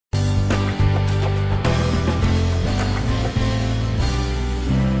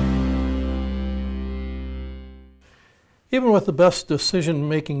Even with the best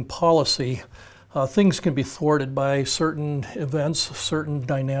decision-making policy, things can be thwarted by certain events, certain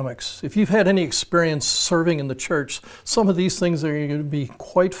dynamics. If you've had any experience serving in the church, some of these things are going to be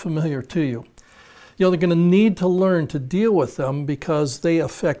quite familiar to you. They're going to need to learn to deal with them because they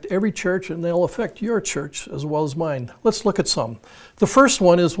affect every church and they'll affect your church as well as mine. Let's look at some. The first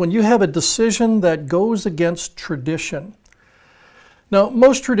one is when you have a decision that goes against tradition. Now,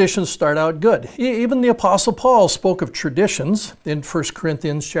 most traditions start out good. Even the Apostle Paul spoke of traditions in 1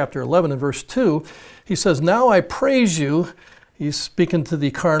 Corinthians chapter 11 and verse 2. He says, "Now I praise you." He's speaking to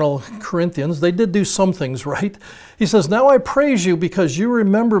the carnal Corinthians. They did do some things right. He says, "Now I praise you because you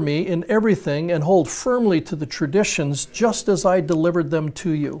remember me in everything and hold firmly to the traditions just as I delivered them to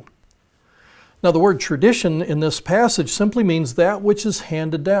you." Now, the word tradition in this passage simply means that which is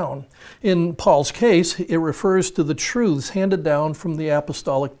handed down. In Paul's case, it refers to the truths handed down from the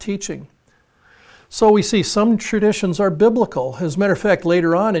apostolic teaching. So we see some traditions are biblical. As a matter of fact,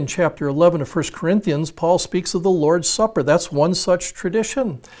 later on in chapter 11 of 1 Corinthians, Paul speaks of the Lord's Supper. That's one such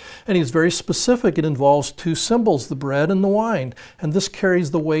tradition. And he's very specific. It involves two symbols, the bread and the wine. And this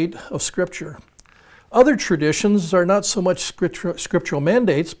carries the weight of Scripture. Other traditions are not so much scriptural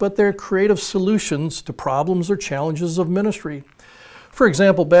mandates, but they're creative solutions to problems or challenges of ministry. For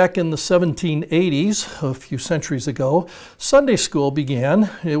example, back in the 1780s, a few centuries ago, Sunday school began.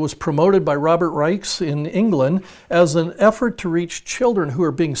 It was promoted by Robert Reichs in England as an effort to reach children who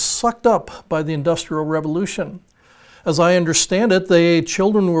are being sucked up by the Industrial Revolution. As I understand it, the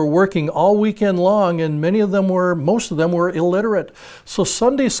children were working all weekend long and most of them were illiterate. So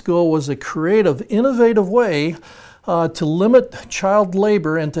Sunday school was a creative, innovative way to limit child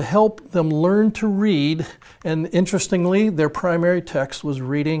labor and to help them learn to read. And interestingly, their primary text was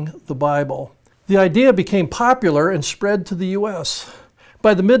reading the Bible. The idea became popular and spread to the U.S.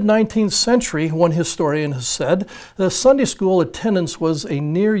 By the mid-19th century, one historian has said, the Sunday school attendance was a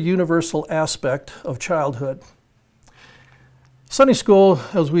near universal aspect of childhood. Sunday school,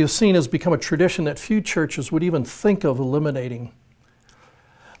 as we have seen, has become a tradition that few churches would even think of eliminating.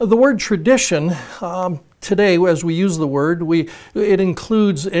 The word tradition, today as we use the word, it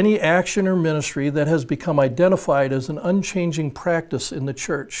includes any action or ministry that has become identified as an unchanging practice in the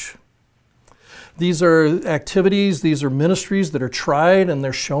church. These are activities, these are ministries that are tried and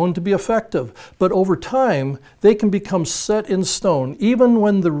they're shown to be effective. But over time, they can become set in stone, even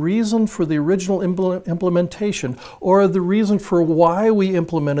when the reason for the original implementation or the reason for why we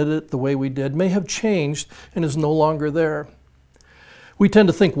implemented it the way we did may have changed and is no longer there. We tend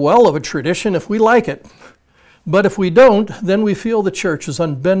to think well of a tradition if we like it. But if we don't, then we feel the church is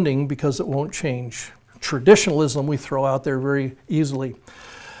unbending because it won't change. Traditionalism we throw out there very easily.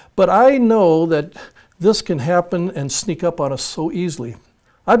 But I know that this can happen and sneak up on us so easily.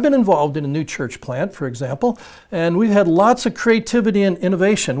 I've been involved in a new church plant, for example, and we've had lots of creativity and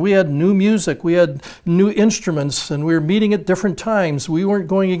innovation. We had new music, we had new instruments, and we were meeting at different times. We weren't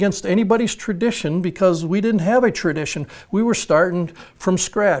going against anybody's tradition because we didn't have a tradition. We were starting from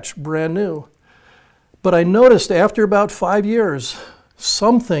scratch, brand new. But I noticed after about 5 years,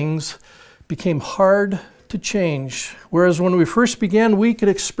 some things became hard to change. Whereas when we first began, we could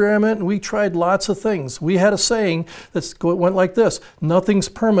experiment and we tried lots of things. We had a saying that went like this: nothing's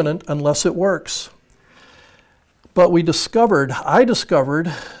permanent unless it works. But I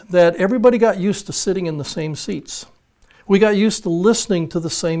discovered that everybody got used to sitting in the same seats. We got used to listening to the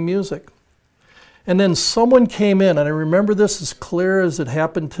same music. And then someone came in, and I remember this as clear as it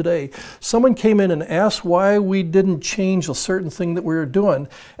happened today. Someone came in and asked why we didn't change a certain thing that we were doing.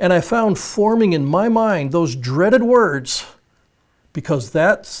 And I found forming in my mind those dreaded words, because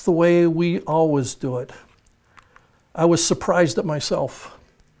that's the way we always do it. I was surprised at myself.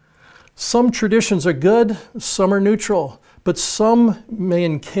 Some traditions are good, some are neutral, but some may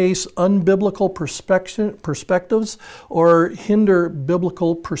encase unbiblical perspectives or hinder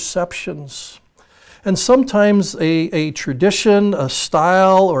biblical perceptions. And sometimes a tradition, a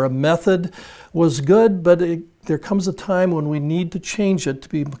style, or a method was good, but there comes a time when we need to change it to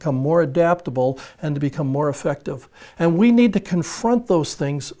become more adaptable and to become more effective. And we need to confront those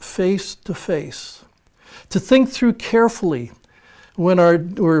things face to face, to think through carefully when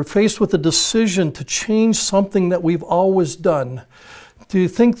we're faced with a decision to change something that we've always done, to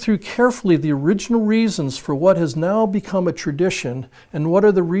think through carefully the original reasons for what has now become a tradition and what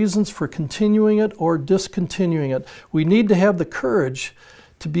are the reasons for continuing it or discontinuing it. We need to have the courage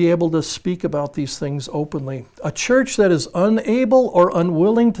to be able to speak about these things openly. A church that is unable or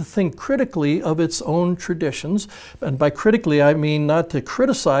unwilling to think critically of its own traditions, and by critically I mean not to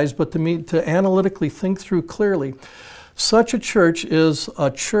criticize, but to analytically think through clearly. Such a church is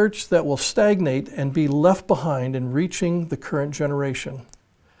a church that will stagnate and be left behind in reaching the current generation.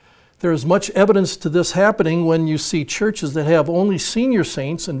 There is much evidence to this happening when you see churches that have only senior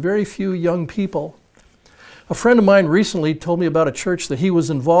saints and very few young people. A friend of mine recently told me about a church that he was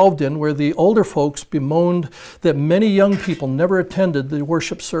involved in where the older folks bemoaned that many young people never attended the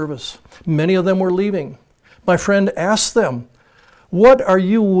worship service. Many of them were leaving. My friend asked them, "What are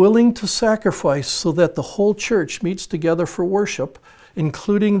you willing to sacrifice so that the whole church meets together for worship,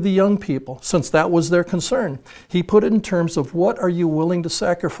 including the young people?" Since that was their concern. He put it in terms of, what are you willing to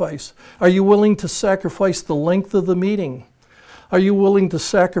sacrifice? Are you willing to sacrifice the length of the meeting? Are you willing to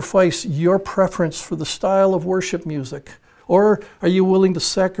sacrifice your preference for the style of worship music? Or are you willing to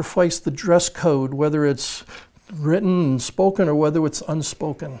sacrifice the dress code, whether it's written and spoken or whether it's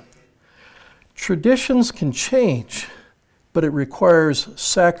unspoken? Traditions can change, but it requires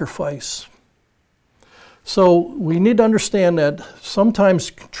sacrifice. So we need to understand that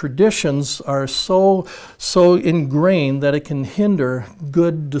sometimes traditions are so ingrained that it can hinder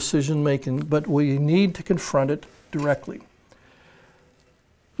good decision making, but we need to confront it directly.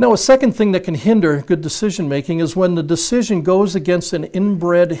 Now, a second thing that can hinder good decision making is when the decision goes against an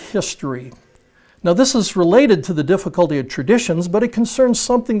inbred history. Now, this is related to the difficulty of traditions, but it concerns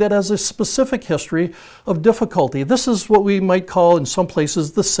something that has a specific history of difficulty. This is what we might call in some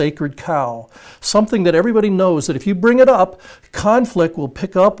places the sacred cow. Something that everybody knows that if you bring it up, conflict will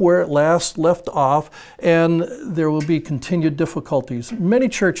pick up where it last left off, and there will be continued difficulties. Many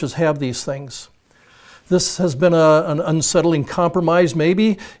churches have these things. This has been an unsettling compromise,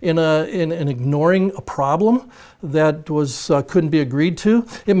 maybe, in ignoring a problem that couldn't be agreed to.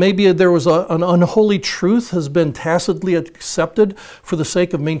 It may be there was an unholy truth has been tacitly accepted for the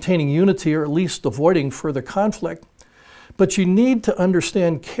sake of maintaining unity or at least avoiding further conflict. But you need to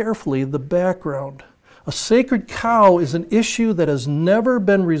understand carefully the background. A sacred cow is an issue that has never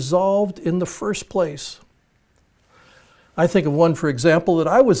been resolved in the first place. I think of one, for example, that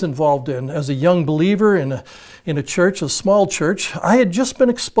I was involved in as a young believer in a church, a small church. I had just been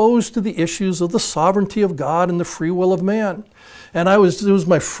exposed to the issues of the sovereignty of God and the free will of man. And it was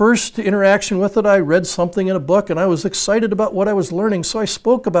my first interaction with it. I read something in a book and I was excited about what I was learning, so I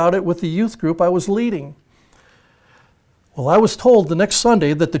spoke about it with the youth group I was leading. Well, I was told the next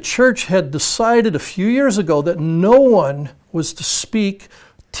Sunday that the church had decided a few years ago that no one was to speak,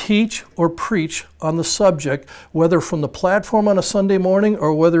 teach, or preach on the subject, whether from the platform on a Sunday morning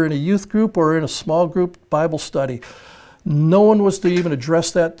or whether in a youth group or in a small group Bible study. No one was to even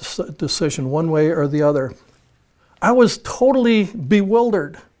address that decision one way or the other. I was totally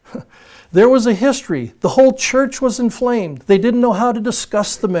bewildered. There was a history. The whole church was inflamed. They didn't know how to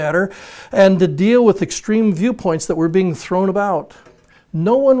discuss the matter and to deal with extreme viewpoints that were being thrown about.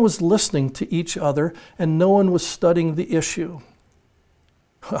 No one was listening to each other and no one was studying the issue.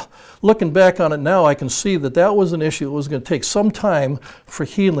 Looking back on it now, I can see that that was an issue that was going to take some time for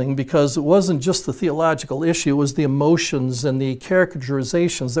healing, because it wasn't just the theological issue, it was the emotions and the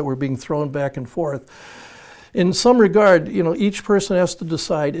characterizations that were being thrown back and forth. In some regard, each person has to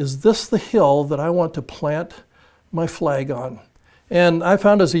decide, is this the hill that I want to plant my flag on? And I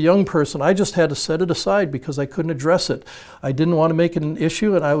found as a young person, I just had to set it aside because I couldn't address it. I didn't want to make it an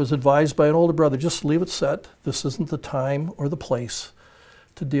issue, and I was advised by an older brother, just leave it set. This isn't the time or the place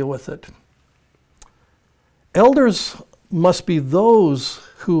to deal with it. Elders must be those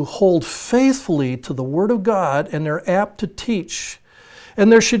who hold faithfully to the Word of God and they're apt to teach.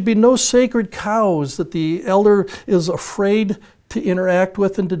 And there should be no sacred cows that the elder is afraid to interact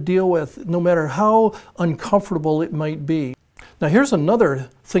with and to deal with, no matter how uncomfortable it might be. Now, here's another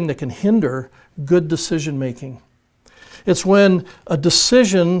thing that can hinder good decision making. It's when a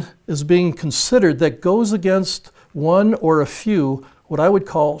decision is being considered that goes against one or a few what I would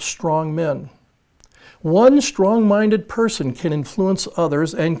call strong men. One strong-minded person can influence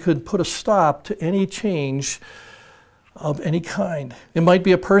others and could put a stop to any change of any kind. It might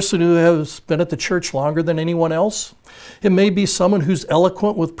be a person who has been at the church longer than anyone else. It may be someone who's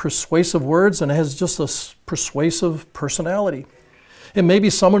eloquent with persuasive words and has just a persuasive personality. It may be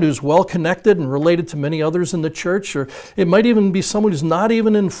someone who's well-connected and related to many others in the church, or it might even be someone who's not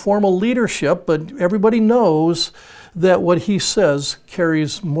even in formal leadership, but everybody knows that what he says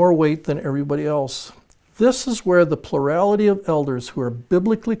carries more weight than everybody else. This is where the plurality of elders who are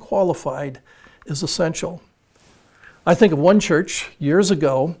biblically qualified is essential. I think of one church years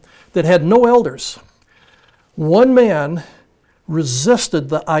ago that had no elders. One man resisted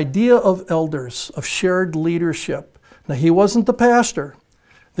the idea of elders, of shared leadership. Now, he wasn't the pastor,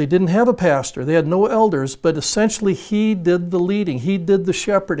 They didn't have a pastor. They had no elders, but essentially he did the leading. He did the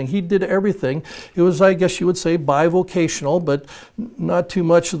shepherding. He did everything. It was, I guess you would say, bivocational, but not too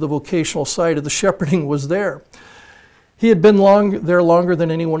much of the vocational side of the shepherding was there. He had been there longer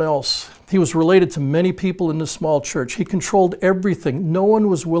than anyone else. He was related to many people in this small church. He controlled everything. No one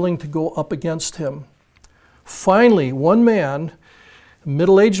was willing to go up against him. Finally, one man, a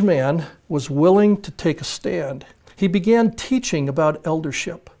middle-aged man, was willing to take a stand. He began teaching about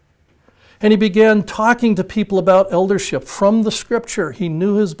eldership. And he began talking to people about eldership from the scripture. He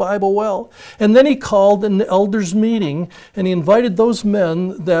knew his Bible well. And then he called an elders meeting, and he invited those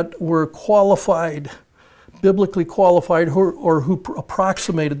men that were qualified, biblically qualified, or who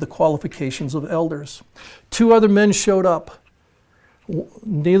approximated the qualifications of elders. 2 other men showed up.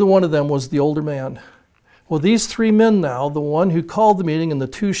 Neither one of them was the older man. Well, these 3 men now, the one who called the meeting and the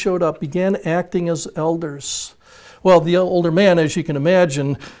 2 showed up, began acting as elders. Well, the older man, as you can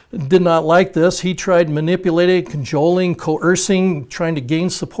imagine, did not like this. He tried manipulating, cajoling, coercing, trying to gain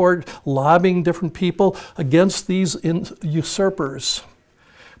support, lobbying different people against these usurpers.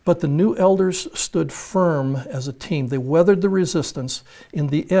 But the new elders stood firm as a team. They weathered the resistance. In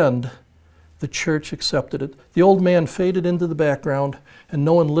the end, the church accepted it. The old man faded into the background, and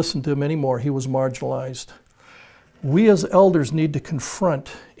no one listened to him anymore. He was marginalized. We as elders need to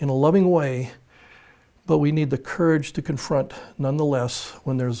confront in a loving way, but we need the courage to confront nonetheless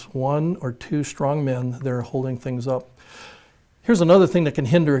when there's 1 or 2 strong men that are holding things up. Here's another thing that can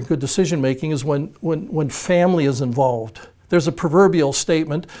hinder good decision making is when family is involved. There's a proverbial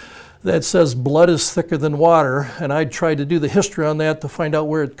statement that says blood is thicker than water, and I tried to do the history on that to find out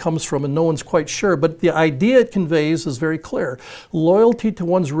where it comes from, and no one's quite sure, but the idea it conveys is very clear. Loyalty to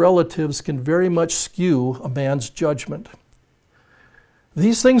one's relatives can very much skew a man's judgment.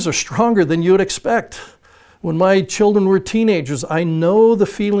 These things are stronger than you would expect. When my children were teenagers, I know the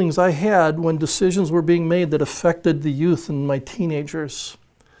feelings I had when decisions were being made that affected the youth and my teenagers.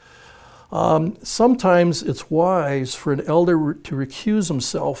 Sometimes it's wise for an elder to recuse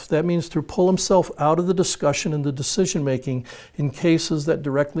himself. That means to pull himself out of the discussion and the decision making in cases that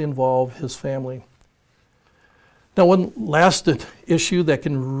directly involve his family. Now, one last issue that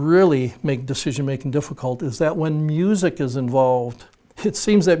can really make decision making difficult is that when music is involved. It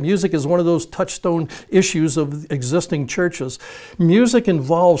seems that music is one of those touchstone issues of existing churches. Music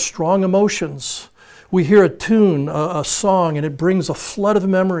involves strong emotions. We hear a tune, a song, and it brings a flood of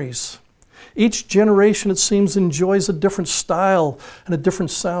memories. Each generation, it seems, enjoys a different style and a different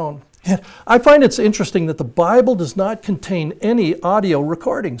sound. And I find it's interesting that the Bible does not contain any audio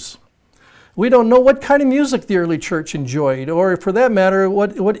recordings. We don't know what kind of music the early church enjoyed, or for that matter,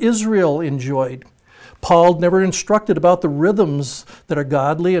 what Israel enjoyed. Paul never instructed about the rhythms that are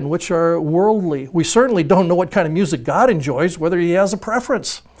godly and which are worldly. We certainly don't know what kind of music God enjoys, whether he has a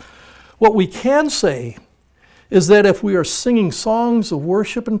preference. What we can say is that if we are singing songs of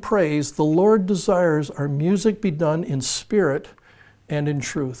worship and praise, the Lord desires our music be done in spirit and in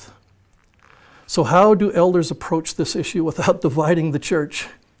truth. So how do elders approach this issue without dividing the church?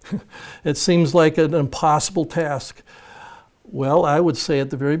 It seems like an impossible task. Well, I would say at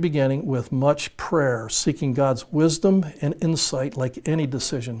the very beginning, with much prayer, seeking God's wisdom and insight like any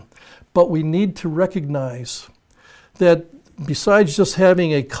decision. But we need to recognize that besides just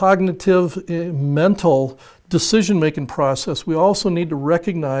having a cognitive, mental decision-making process, we also need to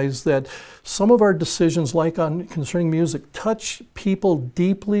recognize that some of our decisions, like concerning music, touch people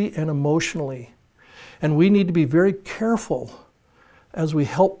deeply and emotionally. And we need to be very careful as we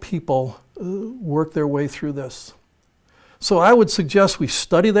help people work their way through this. So I would suggest we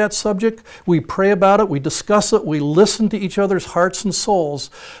study that subject, we pray about it, we discuss it, we listen to each other's hearts and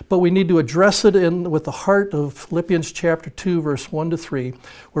souls, but we need to address it with the heart of Philippians chapter 2, verse 1 to 3,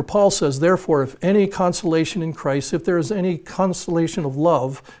 where Paul says, "Therefore, if any consolation in Christ, if there is any consolation of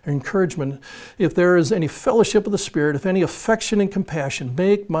love or encouragement, if there is any fellowship of the Spirit, if any affection and compassion,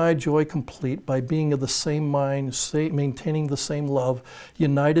 make my joy complete by being of the same mind, maintaining the same love,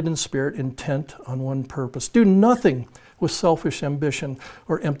 united in spirit, intent on one purpose. Do nothing with selfish ambition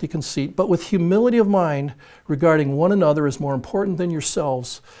or empty conceit, but with humility of mind, regarding one another as more important than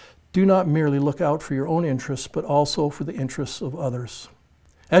yourselves. Do not merely look out for your own interests, but also for the interests of others."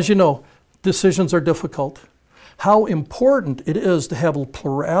 As you know, decisions are difficult. How important it is to have a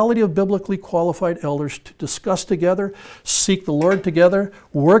plurality of biblically qualified elders to discuss together, seek the Lord together,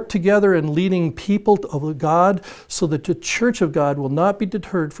 work together in leading people of God, so that the Church of God will not be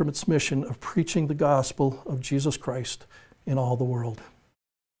deterred from its mission of preaching the gospel of Jesus Christ in all the world.